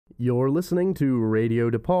You're listening to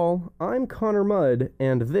Radio DePaul. I'm Connor Mudd,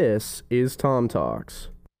 and this is Tom Talks.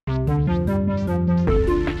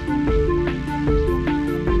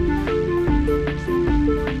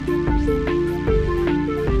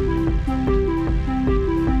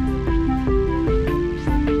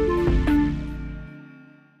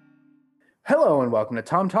 Hello and welcome to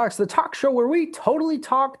Tom Talks, the talk show where we totally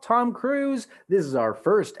talk Tom Cruise. This is our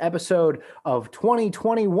first episode of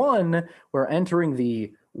 2021. We're entering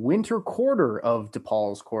the winter quarter of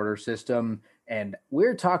DePaul's quarter system, and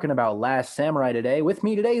we're talking about Last Samurai today. With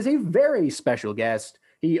me today is a very special guest.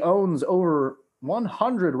 He owns over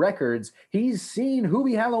 100 records. He's seen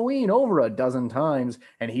Hubie Halloween over a dozen times,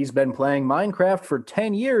 and he's been playing Minecraft for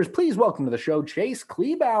 10 years. Please welcome to the show, Chase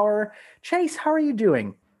Kleebauer. Chase, how are you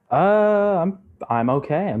doing? I'm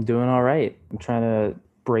okay. I'm doing all right. I'm trying to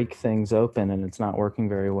break things open and it's not working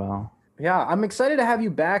very well. Yeah, I'm excited to have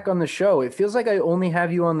you back on the show. It feels like I only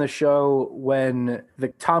have you on the show when the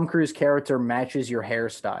Tom Cruise character matches your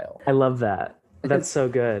hairstyle. I love that. That's so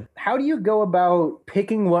good. How do you go about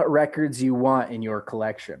picking what records you want in your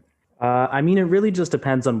collection? It really just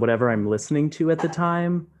depends on whatever I'm listening to at the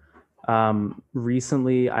time.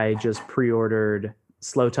 Recently, I just pre-ordered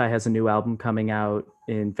Slow Tie has a new album coming out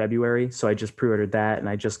in February, so I just pre-ordered that, and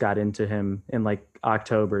I just got into him in like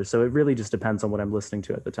October. So it really just depends on what I'm listening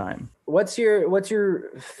to at the time. What's your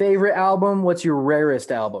favorite album? What's your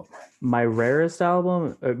rarest album? My rarest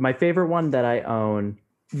album, my favorite one that I own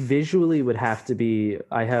visually would have to be,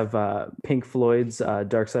 I have Pink Floyd's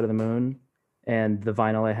Dark Side of the Moon, and the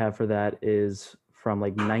vinyl I have for that is from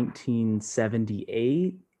like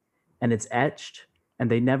 1978, and it's etched. And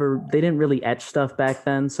they didn't really etch stuff back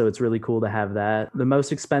then, so it's really cool to have that. The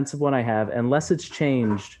most expensive one I have, unless it's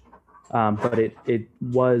changed, but it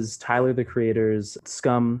was Tyler, the Creator's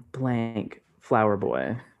Scum Blank Flower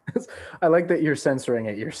Boy. I like that you're censoring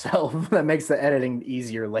it yourself. That makes the editing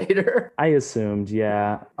easier later. I assumed,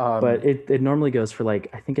 yeah. But it normally goes for like,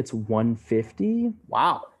 I think it's $150.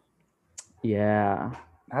 Wow. Yeah.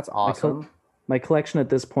 That's awesome. My collection at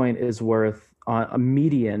this point is worth a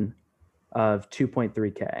median of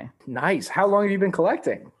 2.3K. Nice. How long have you been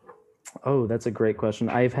collecting? Oh, that's a great question.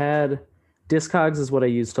 I've had Discogs is what I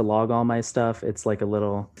use to log all my stuff. It's like a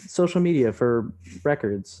little social media for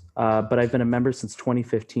records. But I've been a member since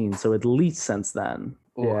 2015, so at least since then.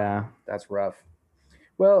 Ooh, yeah, that's rough.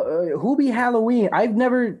 Well, Hubie Halloween. I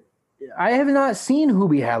have not seen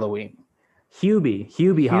Hubie Halloween.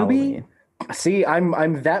 Hubie Halloween. See,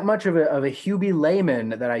 I'm that much of a Hubie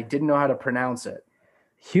layman that I didn't know how to pronounce it.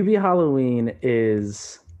 Hubie Halloween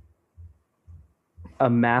is a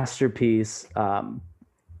masterpiece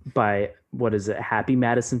by, Happy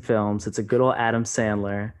Madison Films. It's a good old Adam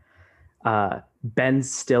Sandler. Ben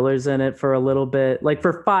Stiller's in it for a little bit, like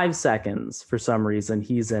for 5 seconds for some reason.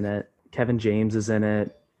 He's in it. Kevin James is in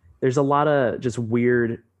it. There's a lot of just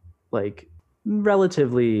weird, like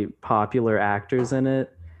relatively popular actors in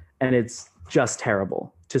it. And it's just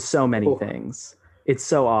terrible to so many things. It's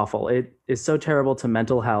so awful. It is so terrible to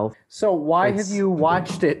mental health. So why have you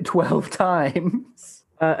watched it 12 times?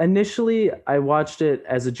 Initially, I watched it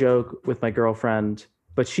as a joke with my girlfriend,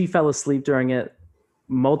 but she fell asleep during it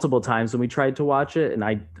multiple times when we tried to watch it, and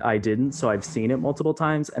I didn't, so I've seen it multiple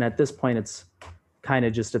times. And at this point, it's kind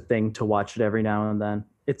of just a thing to watch it every now and then.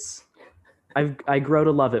 I grow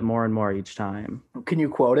to love it more and more each time. Can you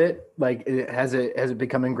quote it? Like, has it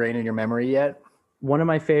become ingrained in your memory yet? One of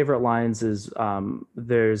my favorite lines is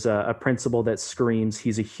there's a principal that screams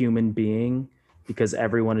he's a human being because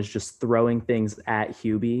everyone is just throwing things at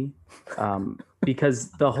Hubie.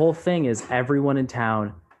 Because the whole thing is everyone in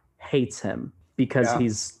town hates him because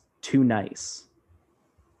he's too nice.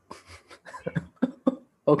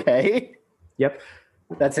 Okay. Yep.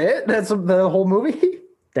 That's it? That's the whole movie?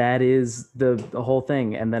 That is the whole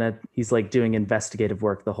thing. And then he's like doing investigative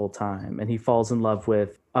work the whole time. And he falls in love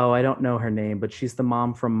with, I don't know her name, but she's the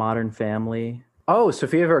mom from Modern Family. Oh,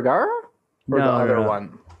 Sofia Vergara? Or no, the other no.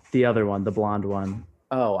 one? The other one, the blonde one.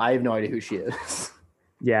 Oh, I have no idea who she is.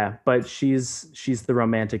 Yeah, but she's the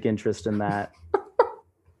romantic interest in that.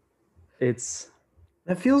 That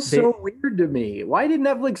feels so weird to me. Why did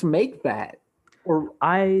Netflix make that? Or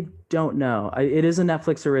I don't know. It is a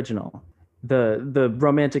Netflix original. The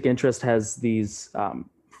romantic interest has these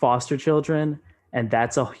foster children, and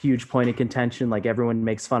that's a huge point of contention. Like everyone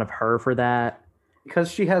makes fun of her for that.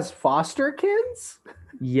 Because she has foster kids?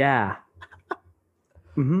 Yeah.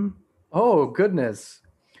 Mm-hmm. Oh, goodness.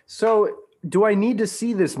 So do I need to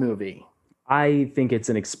see this movie? I think it's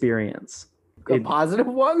an experience. A positive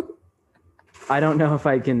one? I don't know if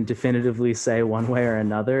I can definitively say one way or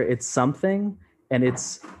another. It's something, and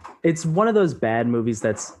it's It's one of those bad movies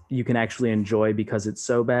that's you can actually enjoy because it's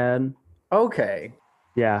so bad. Okay.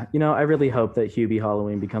 Yeah, I really hope that Hubie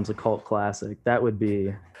Halloween becomes a cult classic. That would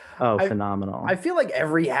be phenomenal. I feel like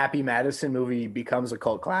every Happy Madison movie becomes a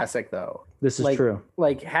cult classic, though. This is true.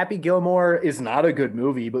 Like Happy Gilmore is not a good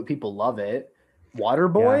movie, but people love it.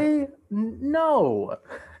 Waterboy, no.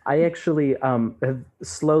 I actually have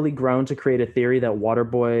slowly grown to create a theory that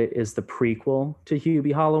Waterboy is the prequel to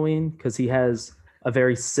Hubie Halloween because he has a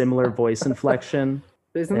very similar voice inflection.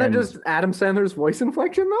 Isn't that just Adam Sandler's voice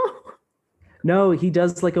inflection, though? No, he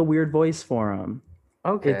does like a weird voice for him.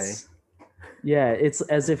 Okay. It's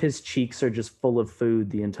as if his cheeks are just full of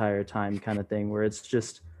food the entire time, kind of thing, where it's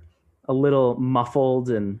just a little muffled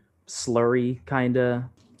and slurry, kind of.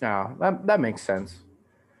 No, that makes sense.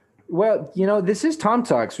 Well, this is Tom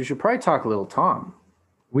Talks. We should probably talk a little Tom.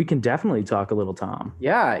 We can definitely talk a little Tom.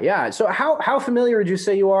 Yeah. So how familiar would you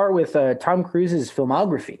say you are with Tom Cruise's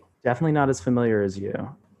filmography? Definitely not as familiar as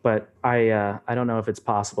you, but I don't know if it's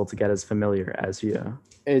possible to get as familiar as you.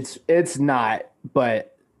 It's not,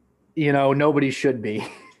 but nobody should be.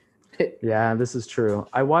 Yeah, this is true.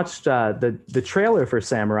 I watched the trailer for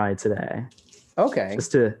Samurai today. Okay.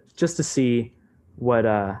 Just to see what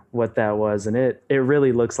that was, and it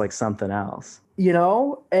really looks like something else.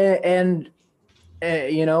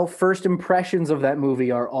 First impressions of that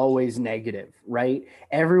movie are always negative, right?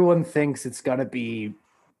 Everyone thinks it's gonna be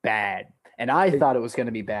bad, and I thought it was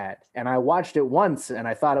gonna be bad, and I watched it once and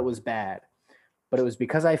I thought it was bad, but it was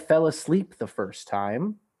because I fell asleep the first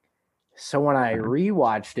time. So when I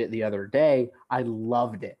rewatched it the other day, I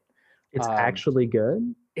loved it. It's actually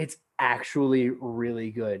good. It's actually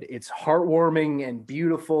really good. It's heartwarming and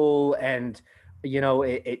beautiful, and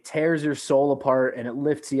it tears your soul apart and it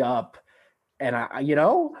lifts you up. And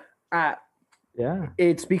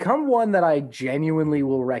it's become one that I genuinely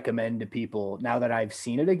will recommend to people now that I've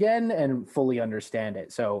seen it again and fully understand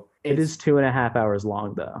it. So it is 2.5 hours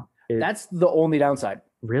long, though. That's the only downside.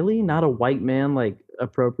 Really? Not a white man like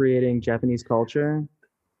appropriating Japanese culture?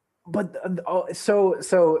 But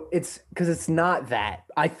so it's because it's not that.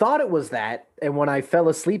 I thought it was that, and when I fell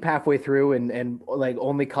asleep halfway through and like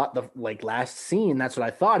only caught the last scene, that's what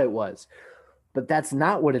I thought it was. But that's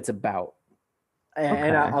not what it's about.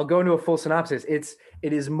 And I'll go into a full synopsis. It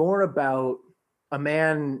is more about a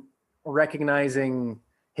man recognizing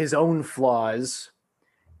his own flaws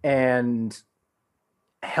and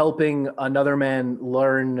helping another man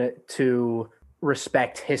learn to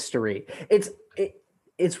respect history.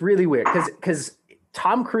 It's really weird because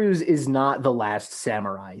Tom Cruise is not the last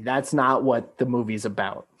samurai. That's not what the movie's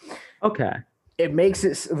about. Okay. It makes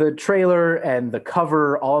the trailer and the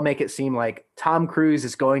cover all make it seem like Tom Cruise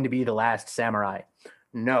is going to be the last samurai.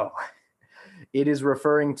 No, it is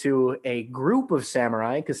referring to a group of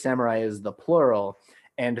samurai, because samurai is the plural,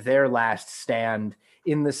 and their last stand,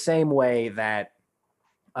 in the same way that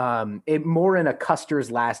it more in a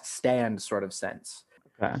Custer's last stand sort of sense.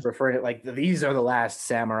 Okay. Referring to like these are the last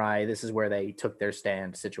samurai. This is where they took their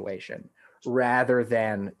stand situation, rather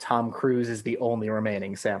than Tom Cruise is the only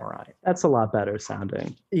remaining samurai. That's a lot better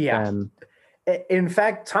sounding. Yeah. In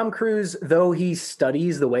fact, Tom Cruise, though he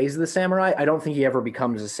studies the ways of the samurai, I don't think he ever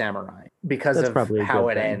becomes a samurai because of how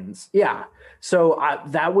it ends. Yeah. So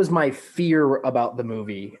that was my fear about the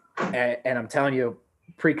movie. And I'm telling you,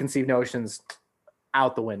 preconceived notions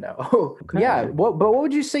out the window. Okay. Yeah. But what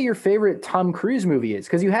would you say your favorite Tom Cruise movie is?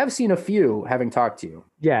 Because you have seen a few, having talked to you.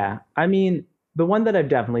 Yeah. I mean, the one that I've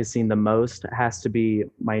definitely seen the most has to be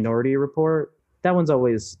Minority Report. That one's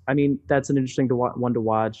always, that's an interesting one to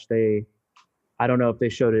watch. I don't know if they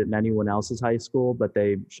showed it in anyone else's high school, but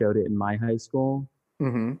they showed it in my high school.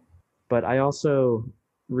 Mm-hmm. But I also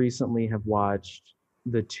recently have watched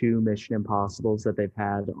the 2 Mission Impossibles that they've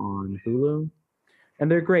had on Hulu. And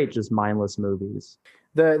they're great, just mindless movies.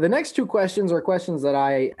 The next 2 questions are questions that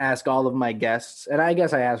I ask all of my guests. And I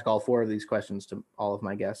guess I ask all 4 of these questions to all of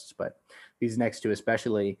my guests, but these next 2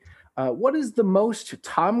 especially. What is the most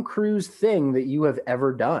Tom Cruise thing that you have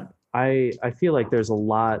ever done? I feel like there's a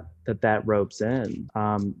lot that ropes in.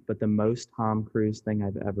 But the most Tom Cruise thing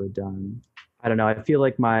I've ever done, I don't know. I feel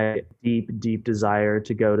like my deep desire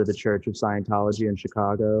to go to the Church of Scientology in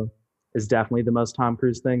Chicago is definitely the most Tom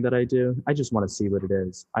Cruise thing that I do. I just want to see what it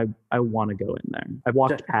is. I want to go in there. I've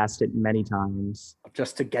walked past it many times.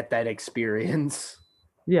 Just to get that experience.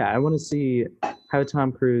 Yeah, I want to see how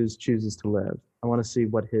Tom Cruise chooses to live. I want to see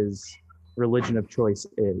what his religion of choice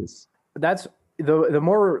is. That's the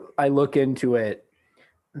more I look into it,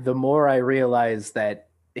 the more I realize that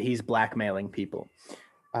he's blackmailing people.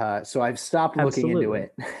 So I've stopped looking into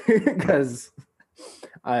it because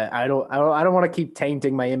I don't want to keep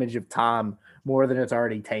tainting my image of Tom more than it's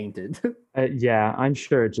already tainted. Yeah, I'm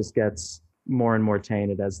sure it just gets more and more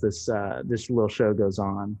tainted as this little show goes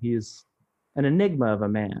on. He's an enigma of a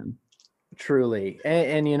man. Truly.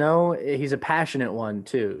 And you know, he's a passionate one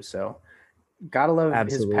too. So gotta love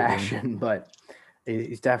Absolutely. his passion, but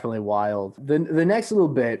he's definitely wild. The next little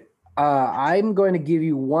bit, I'm going to give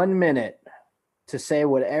you 1 minute to say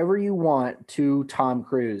whatever you want to Tom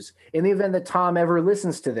Cruise. In the event that Tom ever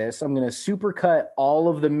listens to this, I'm going to supercut all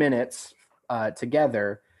of the minutes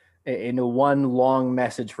together into one long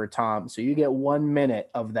message for Tom. So you get 1 minute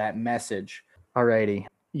of that message. Alrighty.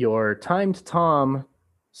 Your time to Tom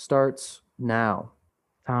starts now.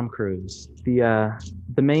 Tom Cruise.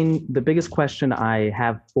 The biggest question I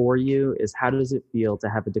have for you is, how does it feel to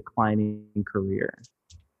have a declining career?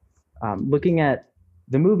 Looking at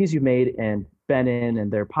the movies you made and been in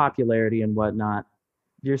and their popularity and whatnot,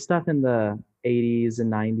 your stuff in the 80s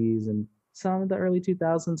and 90s and some of the early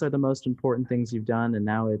 2000s are the most important things you've done, and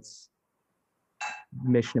now it's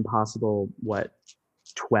Mission Impossible,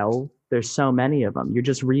 12? There's so many of them. You're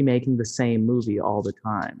just remaking the same movie all the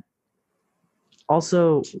time.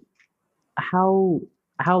 Also, how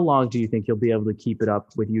long do you think you'll be able to keep it up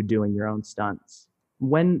with you doing your own stunts?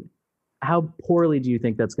 How poorly do you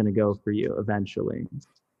think that's going to go for you eventually?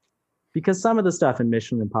 Because some of the stuff in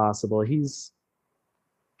Mission Impossible,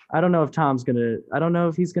 I don't know if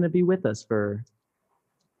he's gonna be with us for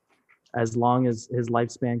as long as his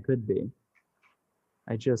lifespan could be.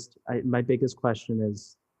 My biggest question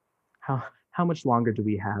is, how much longer do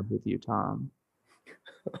we have with you, Tom?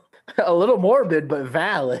 A little morbid, but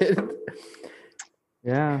valid.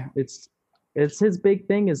 Yeah, it's his big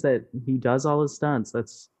thing is that he does all his stunts.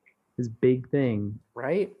 That's his big thing.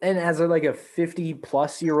 Right? And as a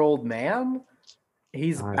 50-plus-year-old man,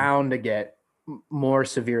 he's bound to get more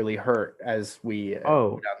severely hurt as we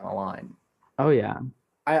go down the line. Oh, yeah.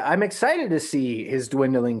 I'm excited to see his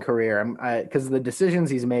dwindling career because the decisions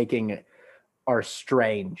he's making are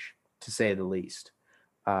strange, to say the least.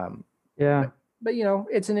 Yeah. But you know,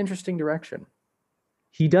 it's an interesting direction.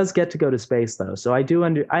 He does get to go to space, though, so I do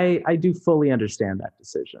fully understand that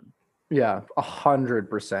decision. Yeah,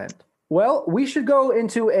 100%. Well, we should go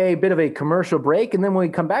into a bit of a commercial break, and then when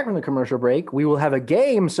we come back from the commercial break, we will have a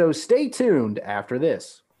game, so stay tuned after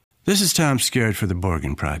this. This is Tom Skerritt for the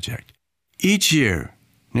Borgen Project. Each year,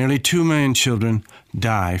 nearly 2 million children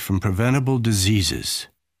die from preventable diseases.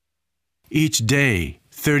 Each day,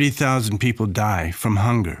 30,000 people die from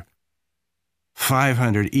hunger.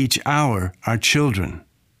 500 each hour are children.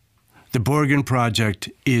 The Borgen Project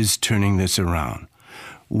is turning this around.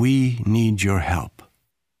 We need your help.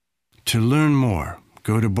 To learn more,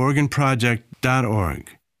 go to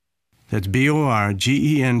borgenproject.org. That's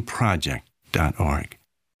BORGEN project.org.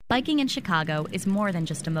 Biking in Chicago is more than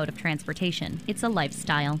just a mode of transportation. It's a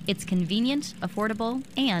lifestyle. It's convenient, affordable,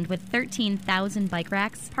 and with 13,000 bike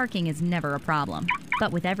racks, parking is never a problem.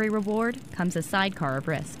 But with every reward comes a sidecar of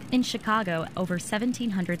risk. In Chicago, over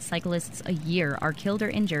 1,700 cyclists a year are killed or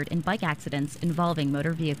injured in bike accidents involving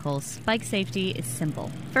motor vehicles. Bike safety is simple.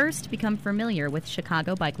 First, become familiar with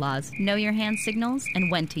Chicago bike laws. Know your hand signals and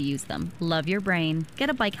when to use them. Love your brain. Get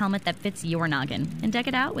a bike helmet that fits your noggin. And deck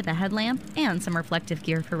it out with a headlamp and some reflective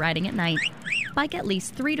gear for riding at night. Bike at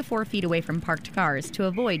least 3 to 4 feet away from parked cars to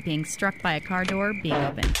avoid being struck by a car door being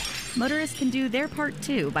open. Motorists can do their part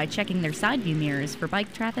too by checking their side view mirrors for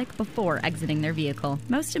bike traffic before exiting their vehicle.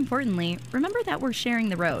 Most importantly, remember that we're sharing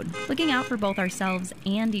the road. Looking out for both ourselves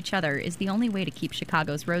and each other is the only way to keep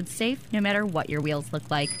Chicago's roads safe, no matter what your wheels look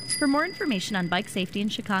like. For more information on bike safety in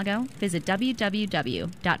Chicago, visit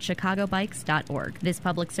www.chicagobikes.org. This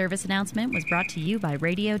public service announcement was brought to you by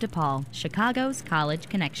Radio DePaul, Chicago's College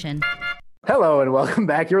Connection. Hello and welcome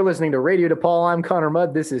back. You're listening to Radio DePaul. I'm Connor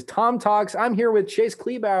Mudd. This is Tom Talks. I'm here with Chase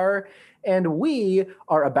Kleebauer, and we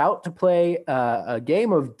are about to play a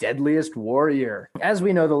game of Deadliest Warrior. As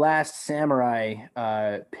we know, The Last Samurai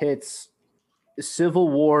pits Civil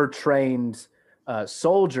War trained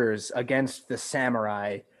soldiers against the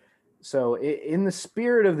samurai. So in the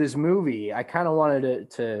spirit of this movie, I kind of wanted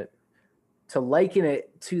to liken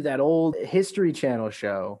it to that old History Channel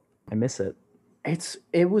show. I miss it.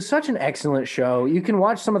 It was such an excellent show. You can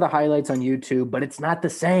watch some of the highlights on YouTube, but it's not the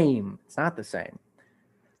same. It's not the same.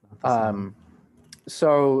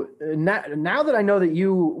 So now that I know that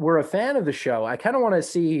you were a fan of the show, I kind of want to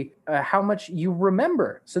see how much you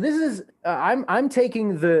remember. So this is I'm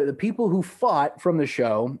taking the people who fought from the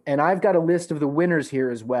show, and I've got a list of the winners here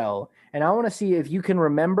as well. And I want to see if you can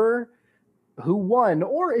remember who won,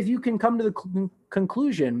 or if you can come to the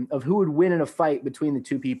conclusion of who would win in a fight between the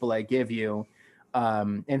two people I give you.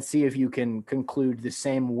 And see if you can conclude the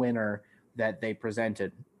same winner that they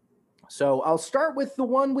presented. So I'll start with the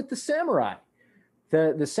one with the samurai.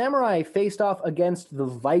 The samurai faced off against the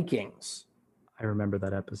Vikings. I remember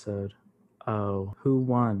that episode. Oh, who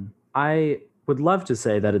won? I would love to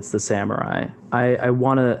say that it's the samurai. I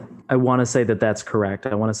wanna say that that's correct.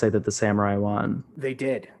 I want to say that the samurai won. They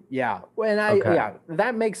did. Yeah. And Okay. yeah,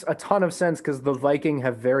 that makes a ton of sense because the Viking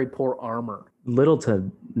have very poor armor. Little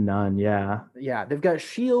to none, yeah. Yeah, they've got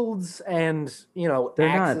shields and, you know, They're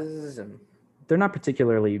not- axes and They're not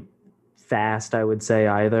particularly fast, I would say,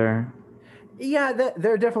 either. yeah,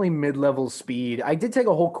 they're definitely mid-level speed. I did take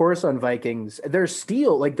a whole course on Vikings. Their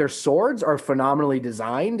steel, like their swords, are phenomenally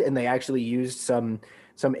designed, and they actually used some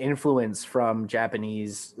influence from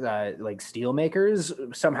Japanese like steel makers.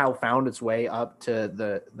 Somehow found its way up to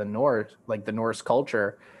the North, like the Norse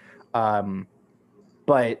culture.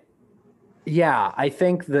 But yeah, I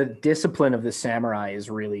think the discipline of the samurai is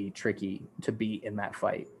really tricky to beat in that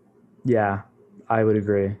fight. Yeah, I would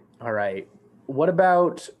agree. All right, what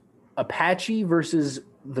about Apache versus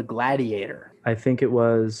the Gladiator? I think it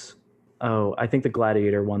was. Oh, I think the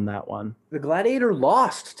Gladiator won that one. The Gladiator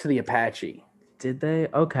lost to the Apache. Did they?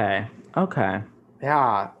 Okay. Okay.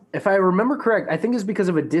 Yeah, if I remember correct, I think it's because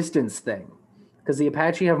of a distance thing. Because the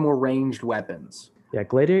Apache have more ranged weapons. Yeah,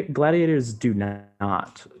 gladiators do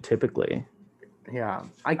not typically. Yeah,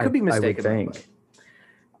 I could be I would mistaken. think.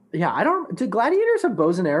 But yeah, I don't. Do gladiators have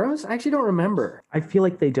bows and arrows? I actually don't remember. I feel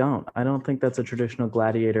like they don't. I don't think that's a traditional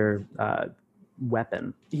gladiator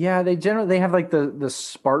weapon. Yeah, they have like the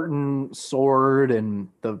Spartan sword and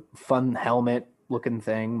the fun helmet looking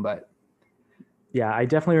thing, but Yeah, I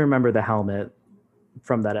definitely remember the helmet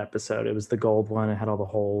from that episode. It was the gold one. It had all the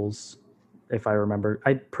holes, if I remember.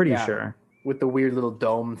 I'm pretty Yeah. sure. with the weird little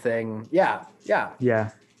dome thing. Yeah, yeah. Yeah.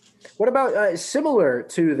 What about similar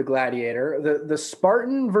to the gladiator, the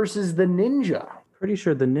Spartan versus the ninja? Pretty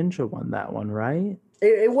sure the ninja won that one, right?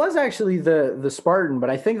 It was actually the Spartan, but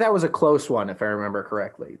I think that was a close one, if I remember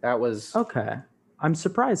correctly. That was Okay. I'm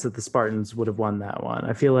surprised that the Spartans would have won that one.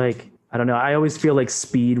 I feel like, I don't know, I always feel like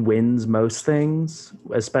speed wins most things,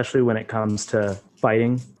 especially when it comes to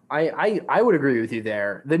fighting. I would agree with you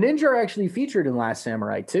there. The ninja are actually featured in Last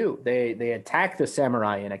Samurai too. They attack the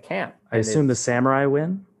samurai in a camp. I assume the samurai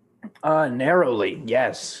win? Narrowly,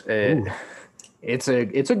 yes. It's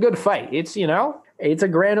a good fight. It's it's a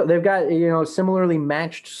grand. They've got similarly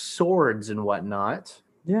matched swords and whatnot.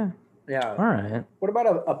 Yeah. Yeah. All right. What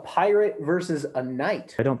about a pirate versus a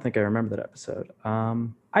knight? I don't think I remember that episode.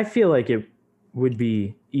 I feel like it would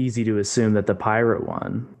be easy to assume that the pirate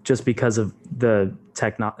won just because of the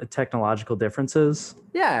technological differences.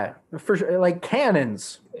 Yeah, for sure. Like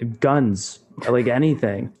cannons. Guns, like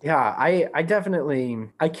anything. Yeah, I definitely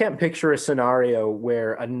I can't picture a scenario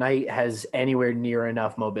where a knight has anywhere near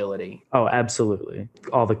enough mobility. Oh, absolutely.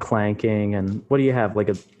 All the clanking and what do you have? Like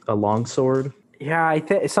a long sword? Yeah, I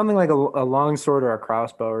think something like a long sword or a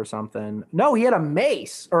crossbow or something. No, he had a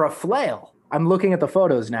mace or a flail. I'm looking at the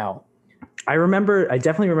photos now. I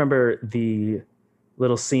definitely remember the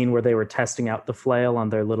little scene where they were testing out the flail on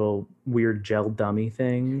their little weird gel dummy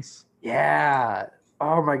things. Yeah.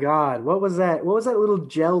 Oh my God. What was that? What was that little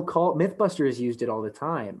gel called? Mythbusters used it all the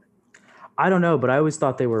time. I don't know, but I always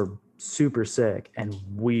thought they were super sick and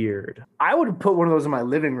weird. I would put one of those in my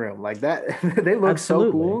living room like that. They look so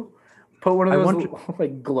Absolutely. cool. Put one of I those wonder-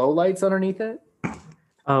 like glow lights underneath it.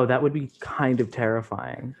 Oh, that would be kind of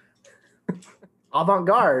terrifying.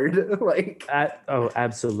 Avant-garde. Like,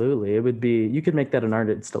 Absolutely. It would be, you could make that an art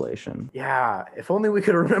installation. yeah, if only we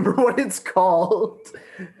could remember what it's called.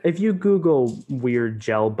 If you Google weird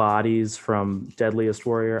gel bodies from Deadliest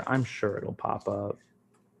Warrior, I'm sure it'll pop up.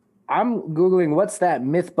 I'm Googling what's that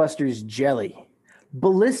Mythbusters jelly?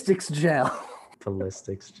 Ballistics gel.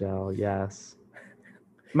 Ballistics gel, yes.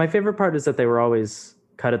 My favorite part is that they were always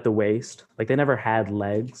cut at the waist. Like they never had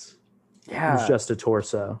legs. It Yeah. was just a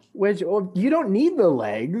torso. Which, well, you don't need the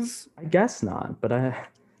legs. I guess not,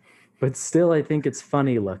 but still I think it's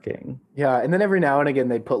funny looking. Yeah, and then every now and again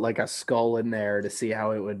they put like a skull in there to see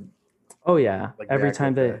how it would. Oh yeah. Like Every react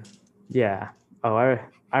time with they Yeah. Oh,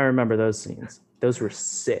 I remember those scenes. Those were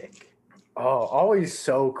sick. Oh, always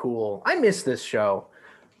so cool. I miss this show.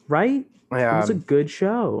 Right? Yeah. It was a good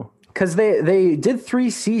show. Because they did 3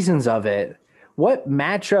 seasons of it. What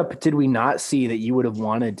matchup did we not see that you would have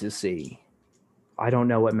wanted to see? I don't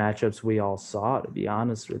know what matchups we all saw, to be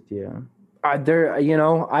honest with you. I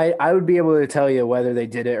would be able to tell you whether they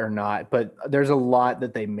did it or not, but there's a lot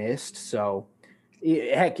that they missed. So,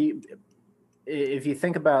 heck, if you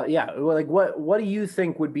think about, like what do you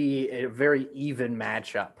think would be a very even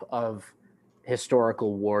matchup of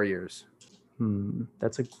historical warriors?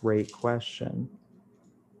 That's a great question.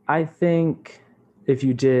 I think if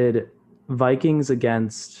you did Vikings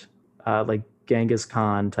against like Genghis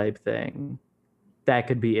Khan type thing. That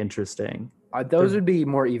could be interesting. Those would be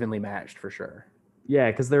more evenly matched for sure.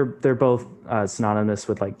 Yeah, because they're both synonymous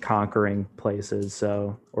with like conquering places,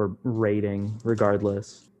 so or raiding,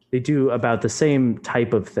 regardless. They do about the same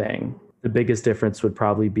type of thing. The biggest difference would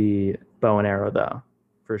probably be bow and arrow, though,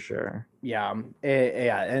 for sure. Yeah,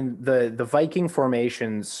 yeah, and the Viking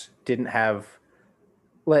formations didn't have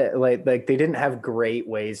like they didn't have great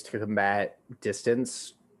ways to combat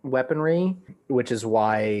distance weaponry, which is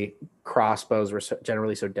why crossbows were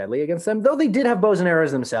generally so deadly against them. Though they did have bows and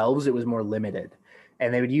arrows themselves, it was more limited,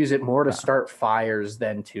 and they would use it more to start fires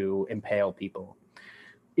than to impale people.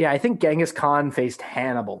 Yeah, I think Genghis Khan faced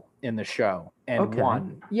Hannibal in the show and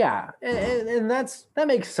won. Yeah, and that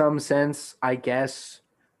makes some sense, I guess.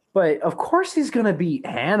 But of course he's gonna beat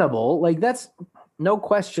Hannibal. Like that's no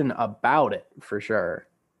question about it for sure.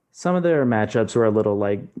 Some of their matchups were a little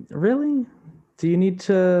like, really? Do you need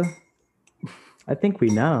to? I think we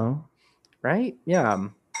know. Right? Yeah.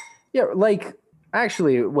 Yeah, like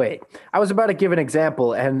actually, wait. I was about to give an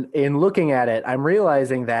example, and in looking at it, I'm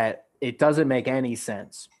realizing that it doesn't make any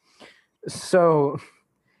sense. So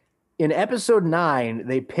in episode 9,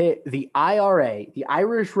 they pit the IRA, the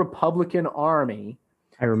Irish Republican Army.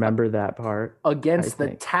 I remember that part. Against the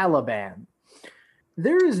Taliban.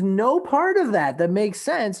 There is no part of that makes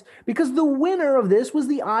sense because the winner of this was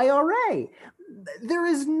the IRA. There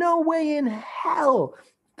is no way in hell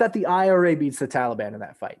that the IRA beats the Taliban in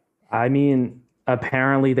that fight. I mean,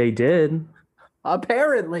 apparently they did.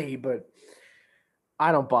 Apparently, but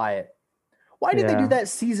I don't buy it. Why did they do that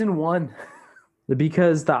season 1?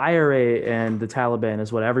 Because the IRA and the Taliban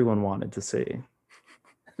is what everyone wanted to see,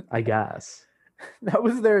 I guess. That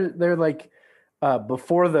was their like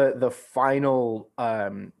before the final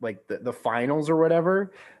like the finals or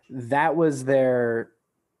whatever. That was their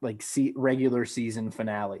like regular season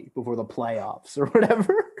finale before the playoffs or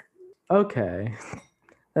whatever. Okay,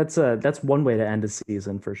 that's one way to end a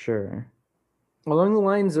season for sure. Along the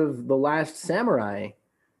lines of The Last Samurai,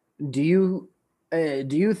 do you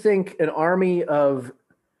think an army of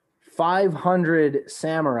 500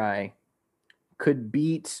 samurai could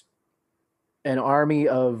beat an army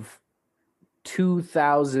of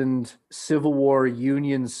 2,000 Civil War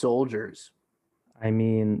Union soldiers? I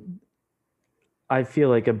mean, I feel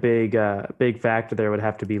like a big factor there would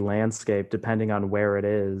have to be landscape, depending on where it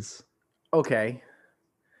is. Okay.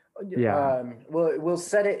 Yeah. We'll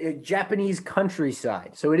set it at Japanese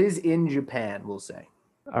countryside, so it is in Japan. We'll say.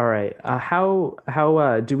 All right.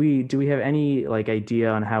 How do we have any like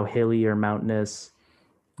idea on how hilly or mountainous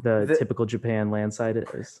the typical Japan landside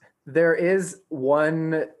is? There is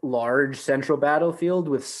one large central battlefield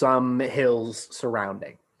with some hills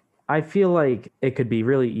surrounding. I feel like it could be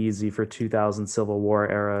really easy for 2000 Civil War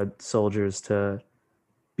era soldiers to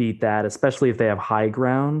beat that, especially if they have high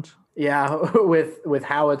ground. Yeah, with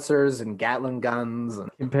howitzers and Gatling guns, and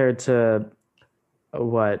compared to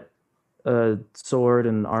what sword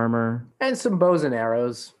and armor and some bows and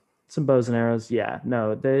arrows. Yeah,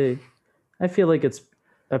 no, I feel like it's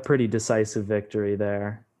a pretty decisive victory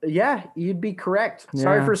there. Yeah, you'd be correct. Yeah.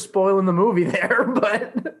 Sorry for spoiling the movie there,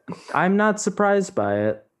 but I'm not surprised by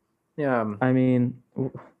it. Yeah. I mean,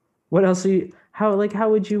 what else how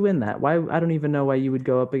would you win that? Why? I don't even know why you would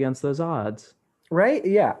go up against those odds. Right?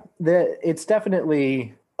 Yeah. It's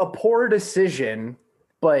definitely a poor decision,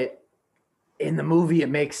 but in the movie it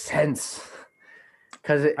makes sense.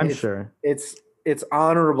 Cuz I'm sure. It's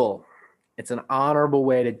honorable. It's an honorable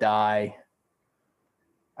way to die.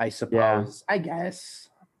 I suppose. Yeah. I guess.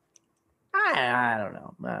 I don't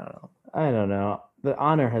know. The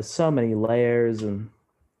honor has so many layers and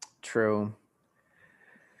true.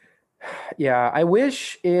 Yeah, I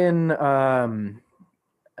wish in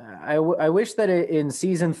I wish that in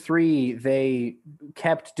season 3 they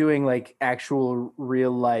kept doing like actual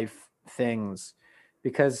real life things,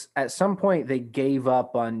 because at some point they gave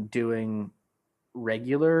up on doing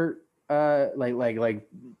regular like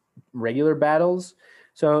regular battles.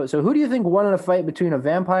 So who do you think won in a fight between a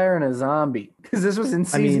vampire and a zombie? Because this was in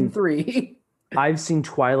season 3. I've seen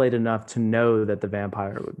Twilight enough to know that the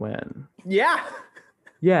vampire would win. Yeah.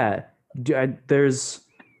 Yeah. There's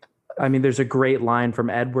a great line from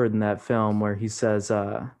Edward in that film where he says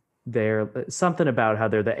they're something about how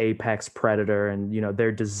they're the apex predator and,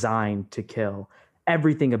 they're designed to kill.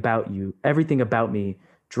 Everything about me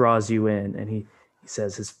draws you in. And he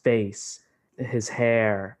says his face, his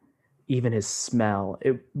hair, even his smell.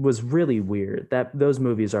 It was really weird. Those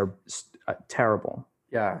movies are terrible.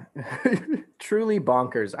 Yeah, truly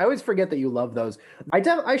bonkers. I always forget that you love those.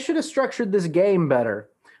 I should have structured this game better.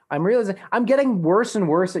 I'm realizing I'm getting worse and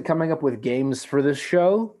worse at coming up with games for this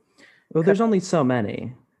show. Well, there's only so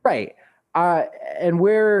many. Right. And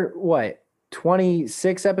we're what,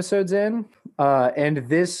 26 episodes in? And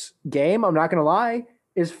this game, I'm not gonna lie,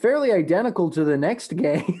 is fairly identical to the next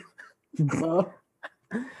game.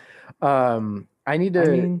 I need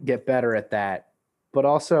to get better at that. But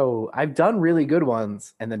also I've done really good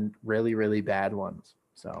ones and then really, really bad ones.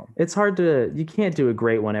 So It's hard you can't do a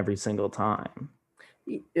great one every single time.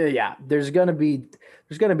 yeah, there's gonna be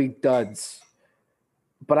duds.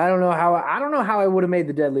 But I don't know how I would have made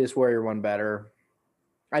the Deadliest Warrior one better.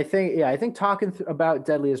 I think talking about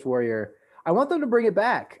Deadliest Warrior, I want them to bring it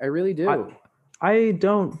back. I really do. I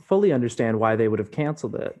don't fully understand why they would have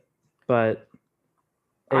canceled it, but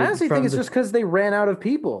I honestly think it's just because they ran out of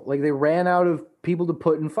people. Like they ran out of people to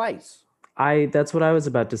put in fights. That's what I was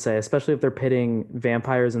about to say, especially if they're pitting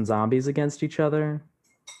vampires and zombies against each other.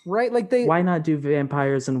 Right? Like why not do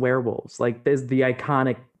vampires and werewolves? Like there's the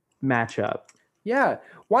iconic matchup. Yeah.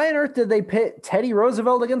 Why on earth did they pit Teddy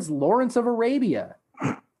Roosevelt against Lawrence of Arabia?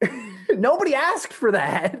 Nobody asked for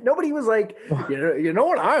that. Nobody was like, you know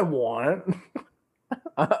what I want?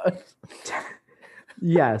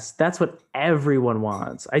 Yes, that's what everyone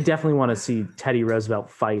wants. I definitely want to see Teddy Roosevelt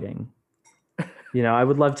fighting. I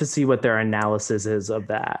would love to see what their analysis is of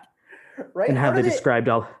that. Right. And how they described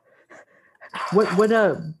all.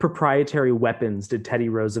 What proprietary weapons did Teddy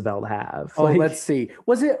Roosevelt have? Oh, let's see.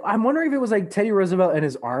 I'm wondering if it was like Teddy Roosevelt and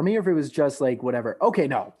his army, or if it was just like whatever. Okay,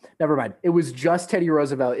 no, never mind. It was just Teddy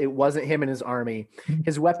Roosevelt. It wasn't him and his army.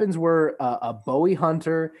 His weapons were a Bowie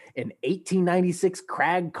Hunter, an 1896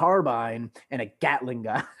 Krag carbine, and a Gatling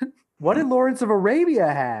gun. What did Lawrence of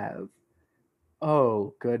Arabia have?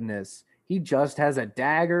 Oh, goodness. He just has a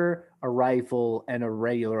dagger, a rifle, and a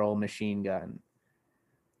regular old machine gun.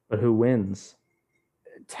 But who wins?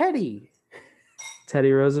 Teddy.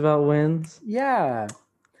 Teddy Roosevelt wins? Yeah.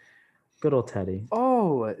 Good old Teddy.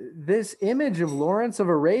 Oh, this image of Lawrence of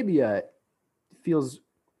Arabia feels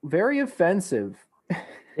very offensive.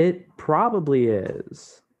 It probably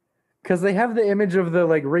is. Because they have the image of the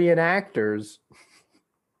reenactors.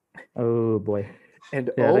 Oh, boy. And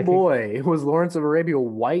boy, was Lawrence of Arabia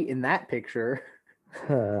white in that picture.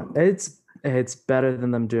 It's better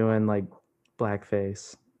than them doing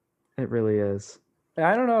blackface. It really is.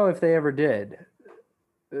 I don't know if they ever did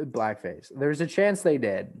blackface. There's a chance they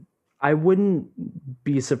did. I wouldn't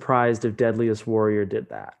be surprised if Deadliest Warrior did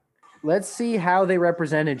that. Let's see how they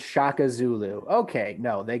represented Shaka Zulu. Okay,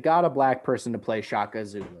 no, they got a black person to play Shaka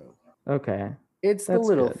Zulu. Okay. It's the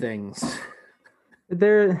little things.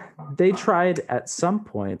 They tried at some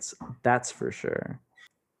points, that's for sure.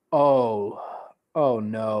 Oh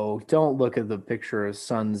no. Don't look at the picture of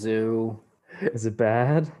Sun Tzu. Is it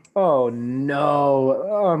bad? Oh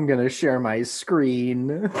no. I'm going to share my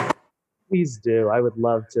screen. Please do. I would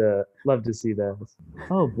love to see those.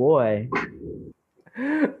 Oh boy.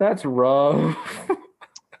 That's rough.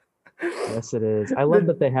 Yes, it is. I love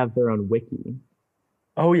that they have their own wiki.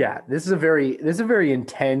 Oh yeah, this is a very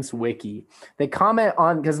intense wiki. They comment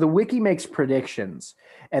on, because the wiki makes predictions,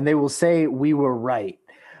 and they will say we were right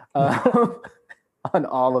on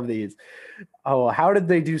all of these. Oh, how did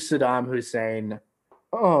they do Saddam Hussein?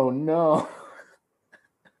 Oh no.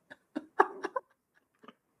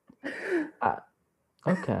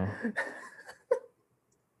 Okay.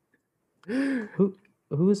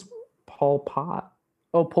 Who's Pol Pot?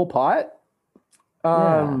 Oh, Pol Pot?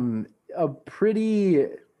 A pretty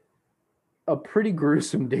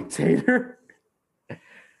gruesome dictator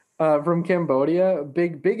from Cambodia.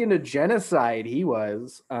 Big into genocide he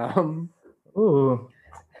was. Ooh,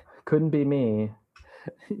 couldn't be me.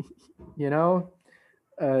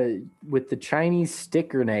 With the Chinese stick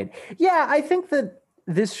grenade. Yeah, I think that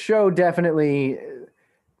this show definitely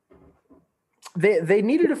they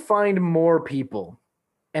needed to find more people.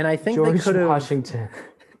 And I think George they could have Washington.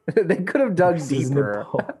 They could have dug deeper.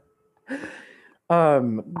 I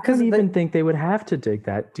don't even think they would have to dig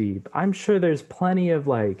that deep. I'm sure there's plenty of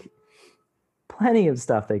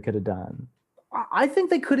stuff they could have done. I think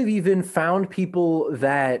they could have even found people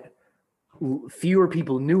that fewer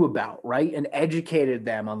people knew about, right? And educated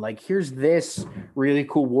them on here's this really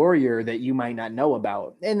cool warrior that you might not know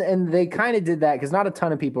about. And they kind of did that because not a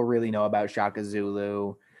ton of people really know about Shaka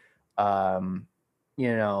Zulu. No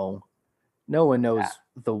one knows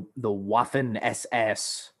the Waffen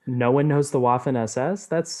SS. No one knows the Waffen SS?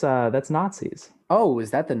 That's Nazis. Oh, is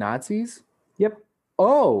that the Nazis? Yep.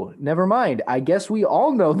 Oh, never mind. I guess we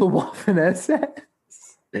all know the Waffen SS.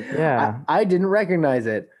 Yeah. I didn't recognize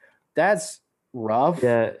it. That's rough.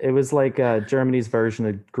 Yeah, it was like Germany's version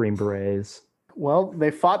of Green Berets. Well,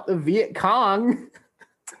 they fought the Viet Cong.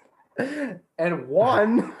 and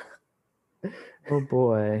won. Oh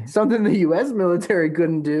boy. Something the U.S. military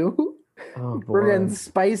couldn't do. Oh boy. We're getting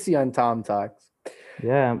spicy on Tom Talks.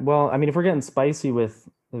 Yeah. Well, I mean, if we're getting spicy with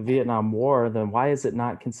the Vietnam War, then why is it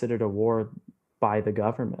not considered a war by the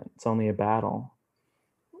government? It's only a battle.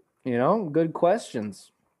 You know, good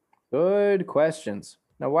questions. Good questions.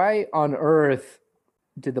 Now, why on earth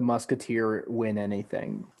did the Musketeer win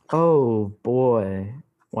anything? Oh boy.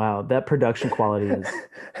 Wow, that production quality is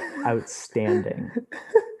outstanding.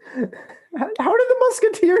 How did the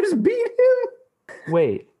Musketeers beat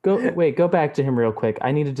him? Go back to him real quick.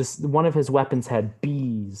 I need to just one of his weapons had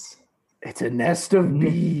bees. It's a nest of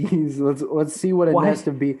bees. Let's see what a Why? nest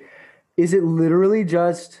of bees. Is it literally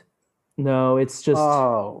just? No, it's just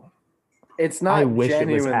Oh, it's not. I wish it was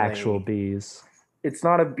genuinely- actual bees. It's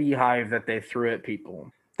not a beehive that they threw at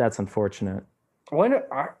people. That's unfortunate.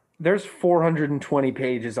 There's 420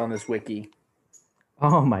 pages on this wiki.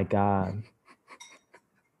 Oh my god.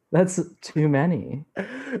 That's too many.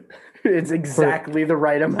 It's exactly the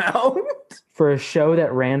right amount. For a show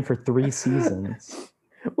that ran for 3 seasons.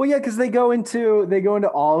 Well, yeah, because they go into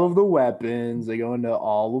all of the weapons, they go into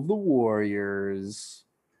all of the warriors,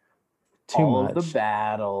 Too all much. of the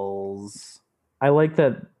battles. I like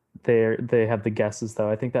that they have the guesses though.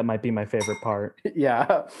 I think that might be my favorite part.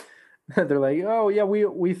 Yeah. They're like, oh yeah,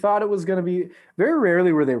 we thought it was gonna be. Very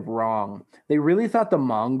rarely were they wrong. They really thought the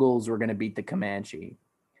Mongols were gonna beat the Comanche.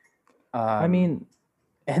 I mean,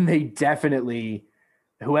 And they definitely,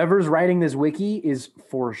 whoever's writing this wiki is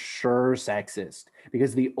for sure sexist,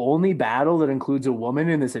 because the only battle that includes a woman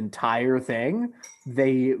in this entire thing,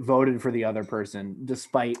 they voted for the other person,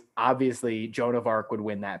 despite obviously Joan of Arc would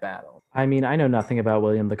win that battle. I know nothing about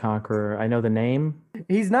William the Conqueror. I know the name.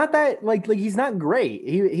 He's not that like he's not great.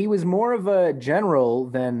 He was more of a general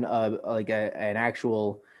than an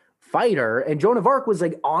actual fighter. And Joan of Arc was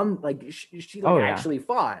like on like she Oh, yeah. actually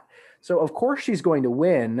fought. So of course she's going to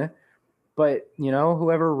win. But you know,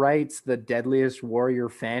 whoever writes the Deadliest Warrior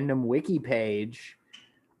fandom wiki page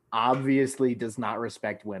obviously does not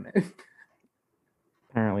respect women.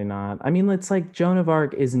 Apparently not. I mean, it's like Joan of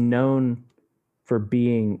Arc is known for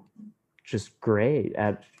being just great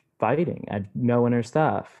at fighting, at knowing her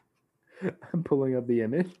stuff. I'm pulling up the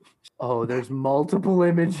image. Oh, there's multiple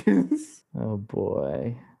images. Oh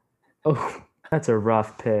boy. Oh, that's a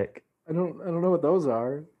rough pick. I don't know what those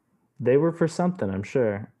are. They were for something, I'm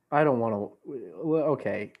sure. I don't want to.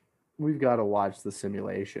 Okay, we've got to watch the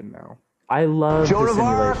simulation now. I love Joan the of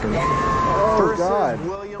Arc. simulations. Oh Versus God,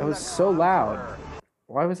 William that was the so loud. Conqueror.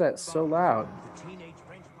 Why was that so loud?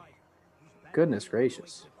 Goodness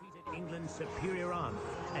gracious. Defeated England's superior army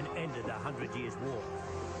and ended the 100 Years' War.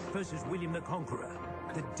 Versus William the Conqueror,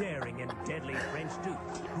 the daring and deadly French Duke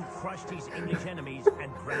who crushed his English enemies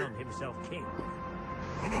and crowned himself king.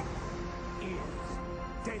 Is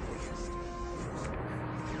deadliest.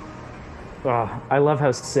 Oh, I love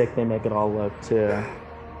how sick they make it all look too.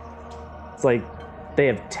 It's like they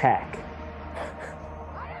have tech.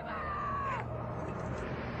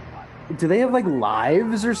 Do they have like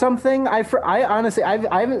lives or something? I honestly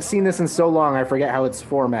I haven't seen this in so long. I forget how it's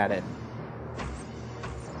formatted.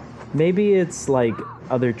 Maybe it's like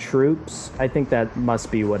other troops. I think that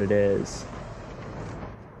must be what it is.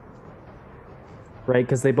 Right?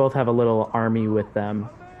 Because they both have a little army with them.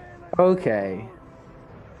 Okay,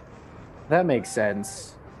 that makes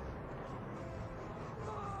sense.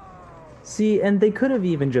 See, and they could have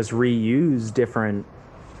even just reused different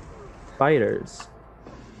fighters.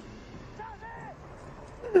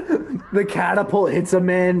 The catapult hits a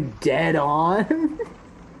man dead on.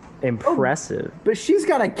 Impressive. But she's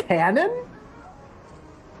got a cannon?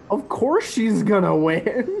 Of course she's gonna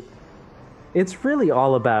win. It's really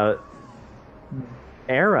all about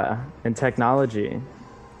era and technology.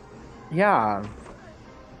 Yeah.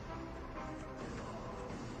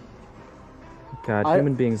 God, I-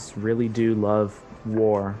 human beings really do love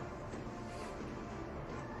war.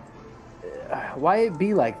 Why it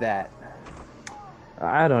be like that?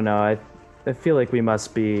 I don't know. I feel like we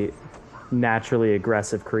must be naturally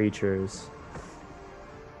aggressive creatures.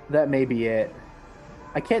 That may be it.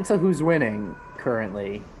 I can't tell who's winning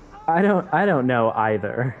currently. I don't know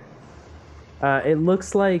either. It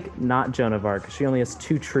looks like not Joan of Arc. She only has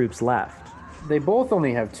 2 troops left. They both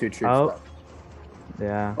only have 2 troops Oh. left.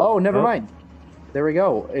 Yeah. Oh, never Oh. mind. There we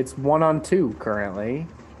go. It's 1-on-2 currently.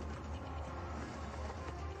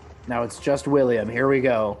 Now it's just William. Here we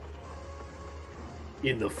go.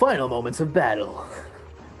 In the final moments of battle.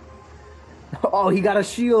 Oh, he got a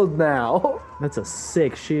shield now. That's a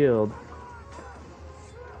sick shield.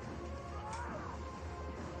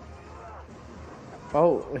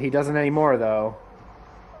 Oh, he doesn't anymore though.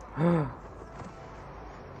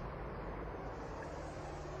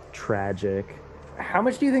 Tragic. How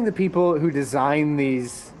much do you think the people who design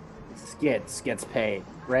these skits gets paid,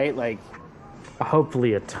 right? Like,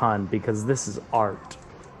 Hopefully a ton, because this is art.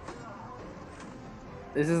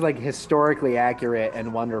 this is like historically accurate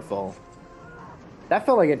and wonderful. That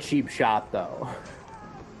felt like a cheap shot, though.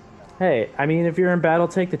 Hey, I mean, if you're in battle,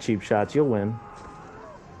 take the cheap shots. You'll win.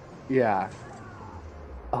 Yeah.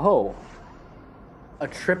 Oh. A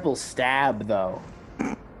triple stab, though.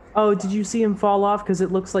 Oh, did you see him fall off? Because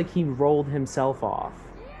it looks like he rolled himself off.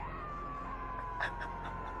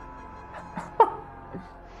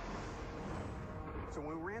 So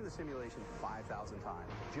when we ran the simulation 5,000 times,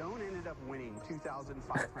 Joan ended up winning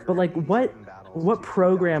 2,500. But like, what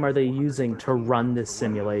program are they using to run this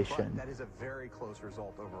simulation? That is a very close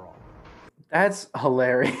result overall. That's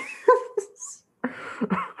hilarious.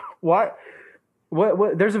 What?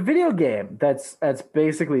 There's a video game that's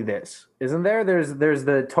basically this, isn't there? There's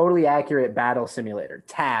the totally accurate battle simulator.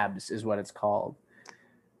 Tabs is what it's called.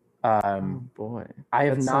 Oh boy, I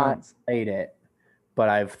have That not sounds- played it, but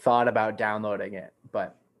I've thought about downloading it.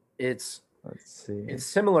 But it's Let's see.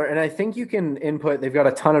 similar, and I think you can input. They've got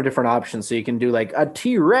a ton of different options, so you can do like a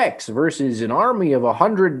T-Rex versus an army of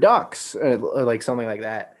 100 ducks, or like something like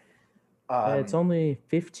that. It's only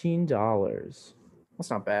 $15. That's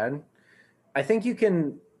not bad. I think you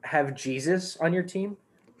can have Jesus on your team.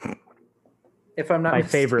 If I'm not My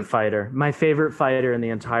mistaken, favorite fighter. My favorite fighter in the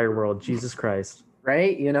entire world. Jesus Christ.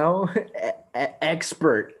 right? You know,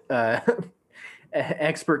 expert,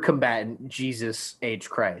 expert combatant, Jesus H.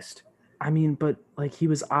 Christ. I mean, but like he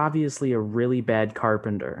was obviously a really bad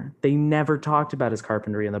carpenter. They never talked about his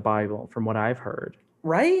carpentry in the Bible, from what I've heard.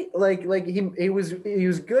 Right? Like he was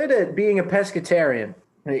good at being a pescatarian,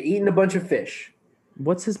 eating a bunch of fish.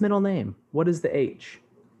 What's his middle name? What is the H?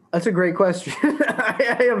 That's a great question.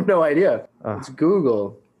 I have no idea. Let's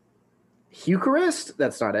Google. Eucharist?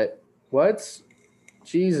 That's not it. What's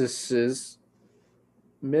Jesus's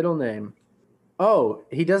middle name? Oh,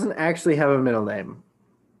 he doesn't actually have a middle name.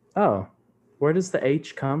 Oh, where does the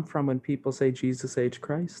H come from when people say Jesus H.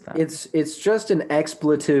 Christ? Then? It's just an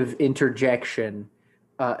expletive interjection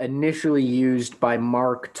initially used by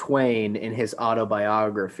Mark Twain in his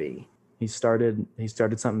autobiography. He started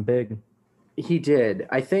something big. He did.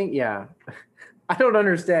 I think, yeah. I don't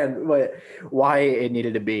understand why it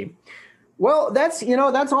needed to be. Well, that's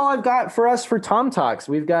all I've got for us for Tom Talks.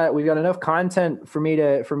 We've got enough content for me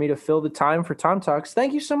to fill the time for Tom Talks.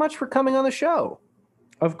 Thank you so much for coming on the show.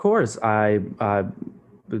 Of course, I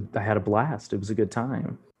had a blast. It was a good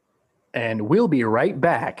time. And we'll be right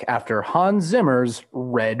back after Hans Zimmer's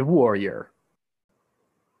Red Warrior.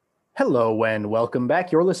 Hello and welcome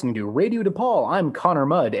back. You're listening to Radio DePaul. I'm Connor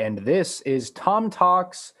Mudd, and this is Tom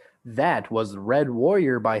Talks. That was Red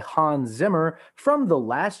Warrior by Hans Zimmer from The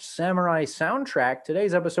Last Samurai soundtrack.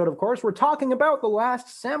 Today's episode, of course, we're talking about The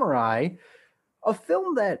Last Samurai, a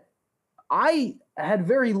film that I had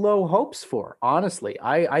very low hopes for, honestly.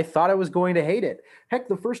 I thought I was going to hate it. Heck,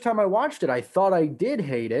 the first time I watched it, I thought I did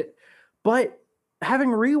hate it, but having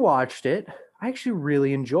rewatched it, I actually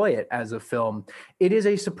really enjoy it as a film. It is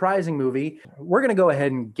a surprising movie. We're going to go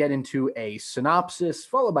ahead and get into a synopsis,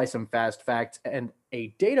 followed by some fast facts and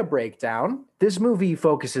a data breakdown. This movie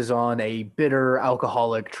focuses on a bitter,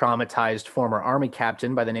 alcoholic, traumatized former army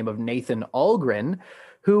captain by the name of Nathan Algren,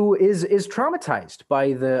 who is traumatized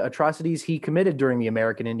by the atrocities he committed during the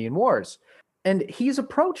American Indian Wars. And he's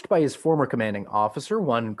approached by his former commanding officer,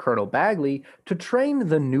 one Colonel Bagley, to train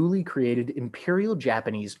the newly created Imperial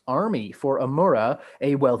Japanese Army for Amura,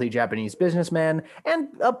 a wealthy Japanese businessman and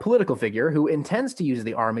a political figure who intends to use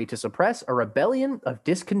the army to suppress a rebellion of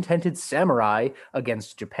discontented samurai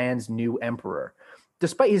against Japan's new emperor.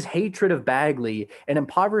 Despite his hatred of Bagley, an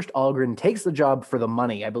impoverished Algren takes the job for the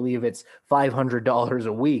money. I believe it's $500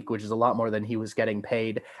 a week, which is a lot more than he was getting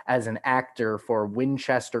paid as an actor for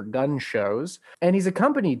Winchester gun shows. And he's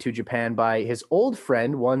accompanied to Japan by his old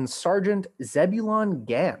friend, one Sergeant Zebulon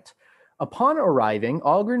Gant. Upon arriving,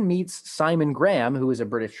 Algren meets Simon Graham, who is a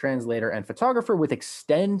British translator and photographer with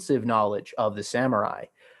extensive knowledge of the samurai.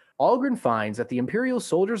 Algren finds that the Imperial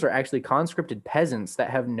soldiers are actually conscripted peasants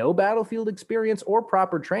that have no battlefield experience or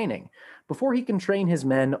proper training. Before he can train his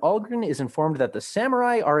men, Algren is informed that the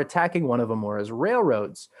samurai are attacking one of Amura's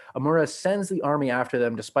railroads. Amura sends the army after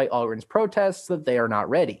them despite Algren's protests that they are not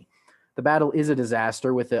ready. The battle is a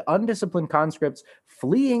disaster, with the undisciplined conscripts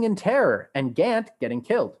fleeing in terror and Gant getting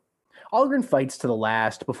killed. Algren fights to the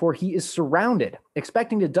last before he is surrounded.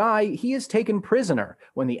 Expecting to die, he is taken prisoner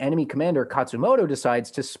when the enemy commander Katsumoto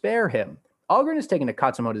decides to spare him. Algren is taken to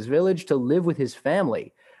Katsumoto's village to live with his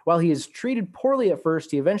family. While he is treated poorly at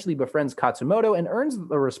first, he eventually befriends Katsumoto and earns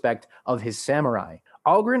the respect of his samurai.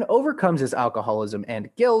 Algren overcomes his alcoholism and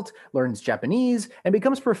guilt, learns Japanese, and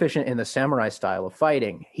becomes proficient in the samurai style of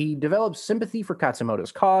fighting. He develops sympathy for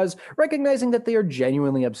Katsumoto's cause, recognizing that they are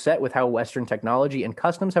genuinely upset with how Western technology and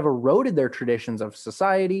customs have eroded their traditions of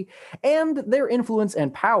society and their influence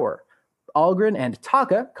and power. Algren and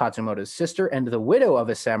Taka, Katsumoto's sister and the widow of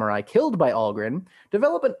a samurai killed by Algren,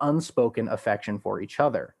 develop an unspoken affection for each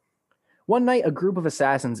other. One night, a group of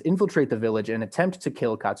assassins infiltrate the village and attempt to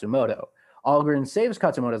kill Katsumoto. Algren saves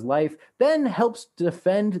Katsumoto's life, then helps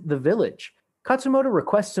defend the village. Katsumoto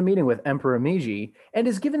requests a meeting with Emperor Meiji and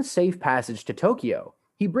is given safe passage to Tokyo.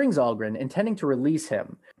 He brings Algren, intending to release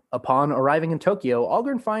him. Upon arriving in Tokyo,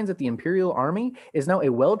 Algren finds that the Imperial Army is now a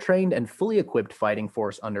well-trained and fully equipped fighting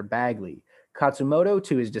force under Bagley. Katsumoto,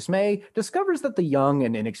 to his dismay, discovers that the young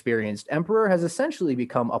and inexperienced emperor has essentially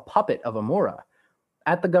become a puppet of Amura.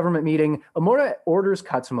 At the government meeting, Amura orders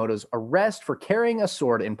Katsumoto's arrest for carrying a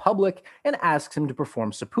sword in public and asks him to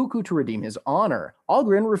perform seppuku to redeem his honor.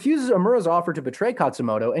 Algren refuses Amura's offer to betray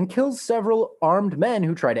Katsumoto and kills several armed men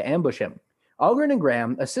who try to ambush him. Algren and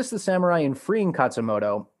Graham assist the samurai in freeing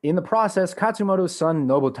Katsumoto. In the process, Katsumoto's son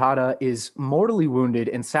Nobutada is mortally wounded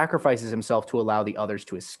and sacrifices himself to allow the others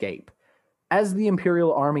to escape. As the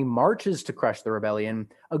Imperial Army marches to crush the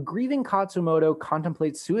rebellion, a grieving Katsumoto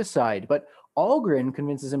contemplates suicide, but Algren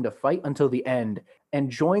convinces him to fight until the end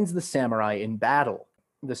and joins the samurai in battle.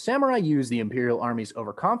 The samurai use the Imperial Army's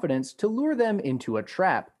overconfidence to lure them into a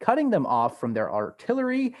trap, cutting them off from their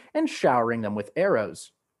artillery and showering them with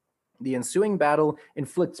arrows. The ensuing battle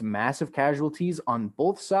inflicts massive casualties on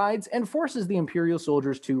both sides and forces the Imperial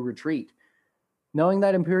soldiers to retreat. Knowing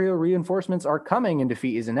that Imperial reinforcements are coming and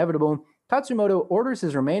defeat is inevitable, Katsumoto orders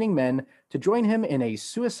his remaining men to join him in a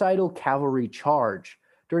suicidal cavalry charge.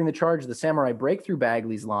 During the charge, the samurai break through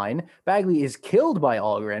Bagley's line. Bagley is killed by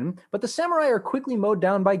Algren, but the samurai are quickly mowed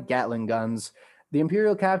down by Gatling guns. The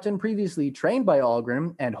Imperial captain, previously trained by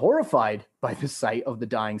Algren and horrified by the sight of the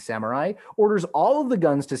dying samurai, orders all of the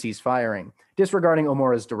guns to cease firing, disregarding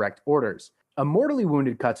Omura's direct orders. A mortally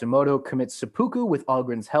wounded Katsumoto commits seppuku with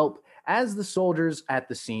Algren's help as the soldiers at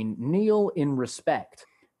the scene kneel in respect.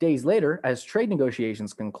 Days later, as trade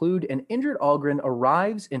negotiations conclude, an injured Algren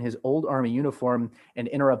arrives in his old army uniform and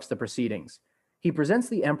interrupts the proceedings. He presents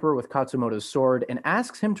the emperor with Katsumoto's sword and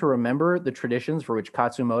asks him to remember the traditions for which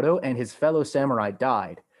Katsumoto and his fellow samurai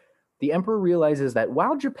died. The emperor realizes that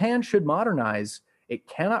while Japan should modernize, it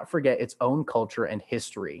cannot forget its own culture and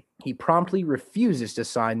history. He promptly refuses to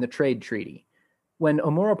sign the trade treaty. When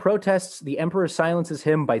Omura protests, the emperor silences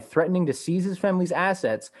him by threatening to seize his family's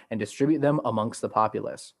assets and distribute them amongst the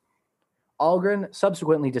populace. Algren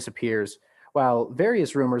subsequently disappears. While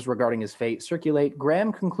various rumors regarding his fate circulate,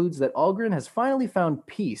 Graham concludes that Algren has finally found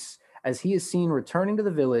peace as he is seen returning to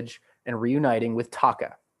the village and reuniting with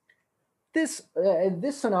Taka. This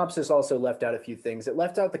synopsis also left out a few things. It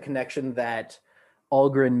left out the connection that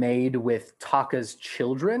Algren made with Taka's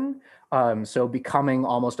children, so becoming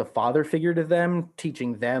almost a father figure to them,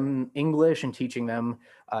 teaching them English and teaching them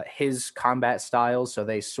his combat styles. So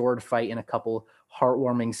they sword fight in a couple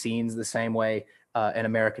heartwarming scenes the same way an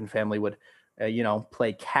American family would,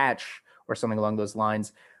 play catch or something along those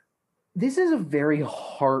lines. This is a very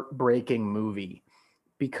heartbreaking movie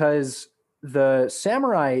because the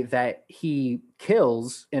samurai that he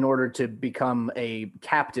kills in order to become a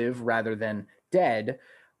captive rather than dead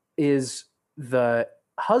is the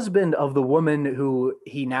husband of the woman who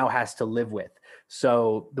he now has to live with.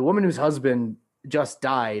 So the woman whose husband just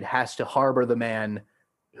died has to harbor the man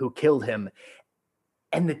who killed him.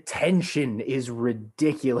 And the tension is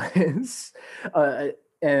ridiculous.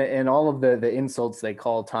 And all of the insults they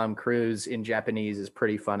call Tom Cruise in Japanese is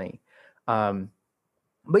pretty funny.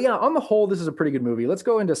 But yeah, on the whole, this is a pretty good movie. Let's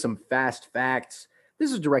go into some fast facts.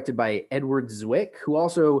 This is directed by Edward Zwick, who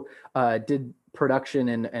also did production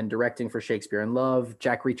and directing for Shakespeare in Love,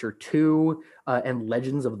 Jack Reacher 2, and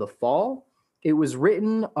Legends of the Fall. It was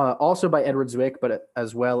written also by Edward Zwick, but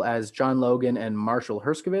as well as John Logan and Marshall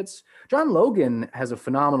Herskovitz. John Logan has a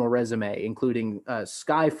phenomenal resume, including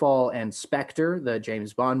Skyfall and Spectre, the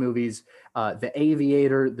James Bond movies, The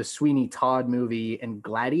Aviator, the Sweeney Todd movie, and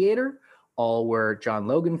Gladiator. All were John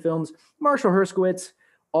Logan films. Marshall Herskovitz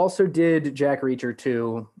also did Jack Reacher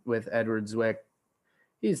 2 with Edward Zwick.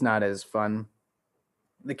 He's not as fun.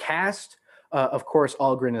 The cast, of course,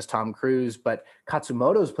 Algren is Tom Cruise, but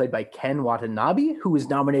Katsumoto is played by Ken Watanabe, who was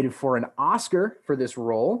nominated for an Oscar for this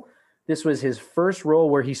role. This was his first role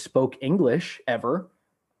where he spoke English ever.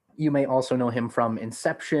 You may also know him from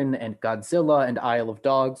Inception and Godzilla and Isle of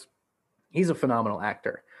Dogs. He's a phenomenal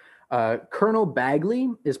actor. Colonel Bagley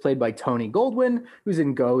is played by Tony Goldwyn, who's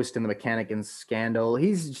in Ghost and The Mechanic and Scandal.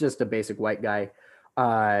 He's just a basic white guy.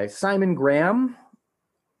 Simon Graham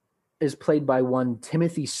is played by one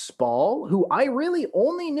Timothy Spall, who I really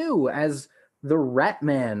only knew as the Rat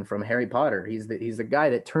Man from Harry Potter. He's the guy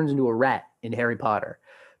that turns into a rat in Harry Potter.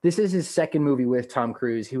 This is his second movie with Tom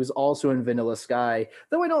Cruise. He was also in Vanilla Sky,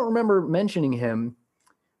 though I don't remember mentioning him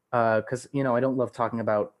because, I don't love talking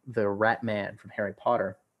about the Rat Man from Harry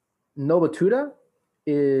Potter. Nobutura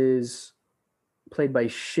is played by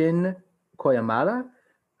Shin Koyamada,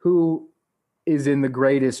 who is in the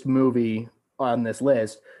greatest movie on this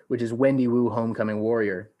list, which is Wendy Wu Homecoming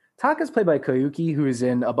Warrior. Taka is played by Koyuki, who is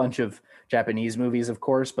in a bunch of Japanese movies, of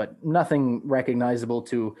course, but nothing recognizable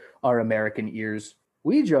to our American ears.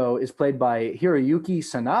 Weijo is played by Hiroyuki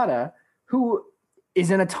Sanada, who is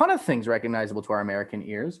in a ton of things recognizable to our American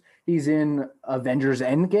ears. He's in Avengers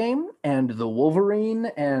Endgame and The Wolverine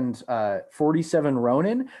and 47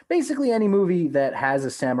 Ronin. Basically any movie that has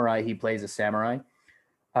a samurai, he plays a samurai.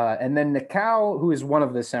 And then Nikao, who is one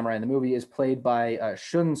of the samurai in the movie, is played by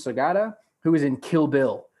Shun Sagata, who is in Kill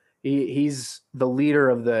Bill. He's the leader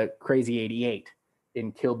of the Crazy 88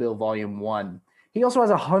 in Kill Bill Volume 1. He also has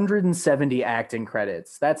 170 acting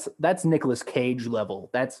credits. That's Nicolas Cage level.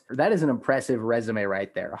 That is an impressive resume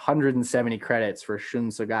right there. 170 credits for Shun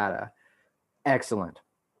Sagata. Excellent.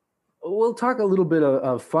 We'll talk a little bit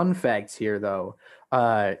of fun facts here, though.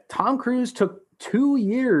 Tom Cruise took 2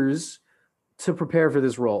 years to prepare for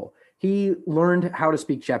this role. He learned how to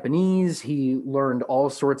speak Japanese. He learned all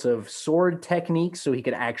sorts of sword techniques so he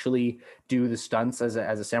could actually do the stunts as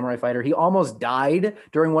a samurai fighter. He almost died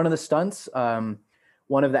during one of the stunts.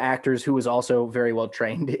 One of the actors who was also very well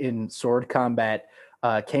trained in sword combat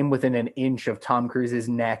came within an inch of Tom Cruise's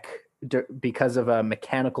neck because of a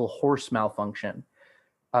mechanical horse malfunction.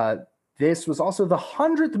 This was also the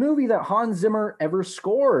 100th movie that Hans Zimmer ever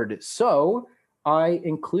scored. So I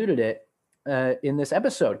included it in this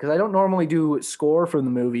episode because I don't normally do score from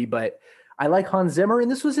the movie, but I like Hans Zimmer and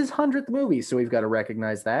this was his 100th movie, so we've got to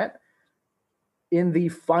recognize that. In the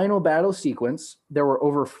final battle sequence, there were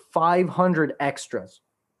over 500 extras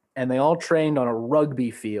and they all trained on a rugby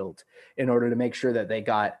field in order to make sure that they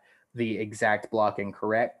got the exact blocking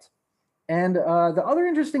correct. And the other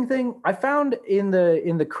interesting thing I found in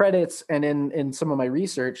the credits and in some of my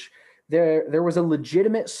research, there was a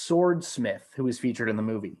legitimate swordsmith who was featured in the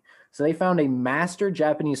movie. So they found a master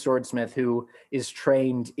Japanese swordsmith who is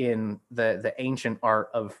trained in the ancient art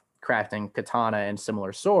of crafting katana and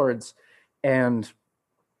similar swords. And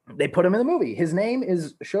they put him in the movie. His name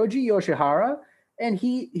is Shoji Yoshihara, and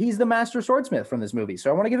he's the master swordsmith from this movie. So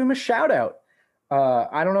I want to give him a shout out.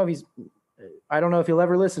 I don't know if he'll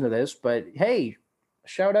ever listen to this, but hey,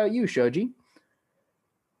 shout out you, Shoji.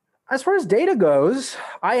 As far as data goes,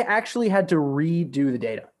 I actually had to redo the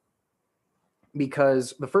data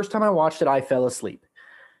because the first time I watched it, I fell asleep.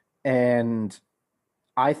 And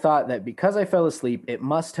I thought that because I fell asleep, it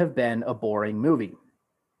must have been a boring movie.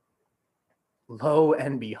 Lo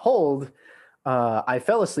and behold, I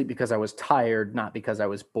fell asleep because I was tired, not because I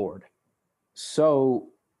was bored. So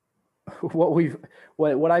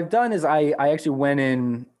what I've done is I actually went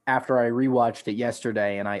in after I rewatched it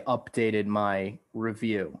yesterday and I updated my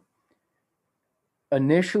review.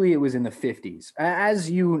 Initially, it was in the 50s. As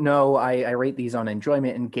you know, I rate these on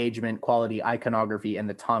enjoyment, engagement, quality, iconography, and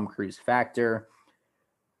the Tom Cruise factor.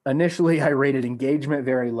 Initially, I rated engagement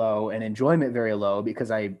very low and enjoyment very low because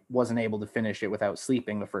I wasn't able to finish it without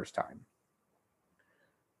sleeping the first time.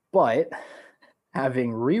 But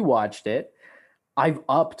having rewatched it, I've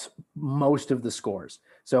upped most of the scores.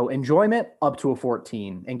 So enjoyment up to a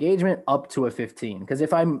 14, engagement up to a 15. Because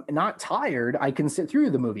if I'm not tired, I can sit through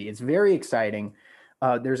the movie. It's very exciting.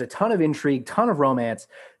 There's a ton of intrigue, ton of romance.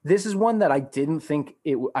 This is one that I didn't think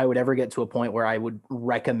I would ever get to a point where I would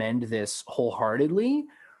recommend this wholeheartedly.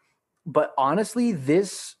 But honestly,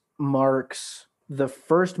 this marks the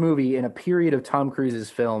first movie in a period of Tom Cruise's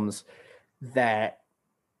films that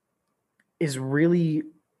is really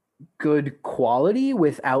good quality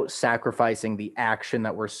without sacrificing the action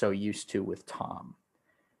that we're so used to with Tom.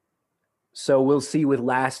 So we'll see with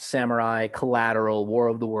Last Samurai, Collateral, War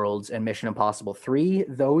of the Worlds, and Mission Impossible 3.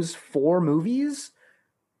 Those 4 movies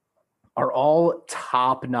are all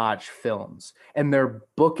top-notch films, and they're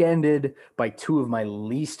bookended by 2 of my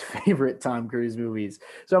least favorite Tom Cruise movies.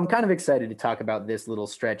 So I'm kind of excited to talk about this little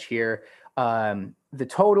stretch here. The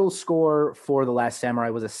total score for The Last Samurai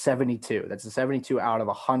was a 72. That's a 72 out of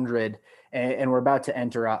 100, and we're about to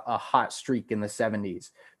enter a hot streak in the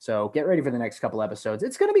 70s. So get ready for the next couple episodes.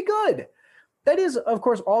 It's going to be good. That is, of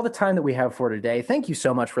course, all the time that we have for today. Thank you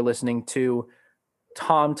so much for listening to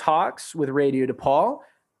Tom Talks with Radio DePaul.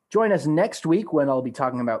 Join us next week when I'll be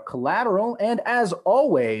talking about Collateral. And as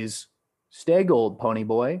always, stay gold, Pony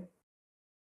Boy.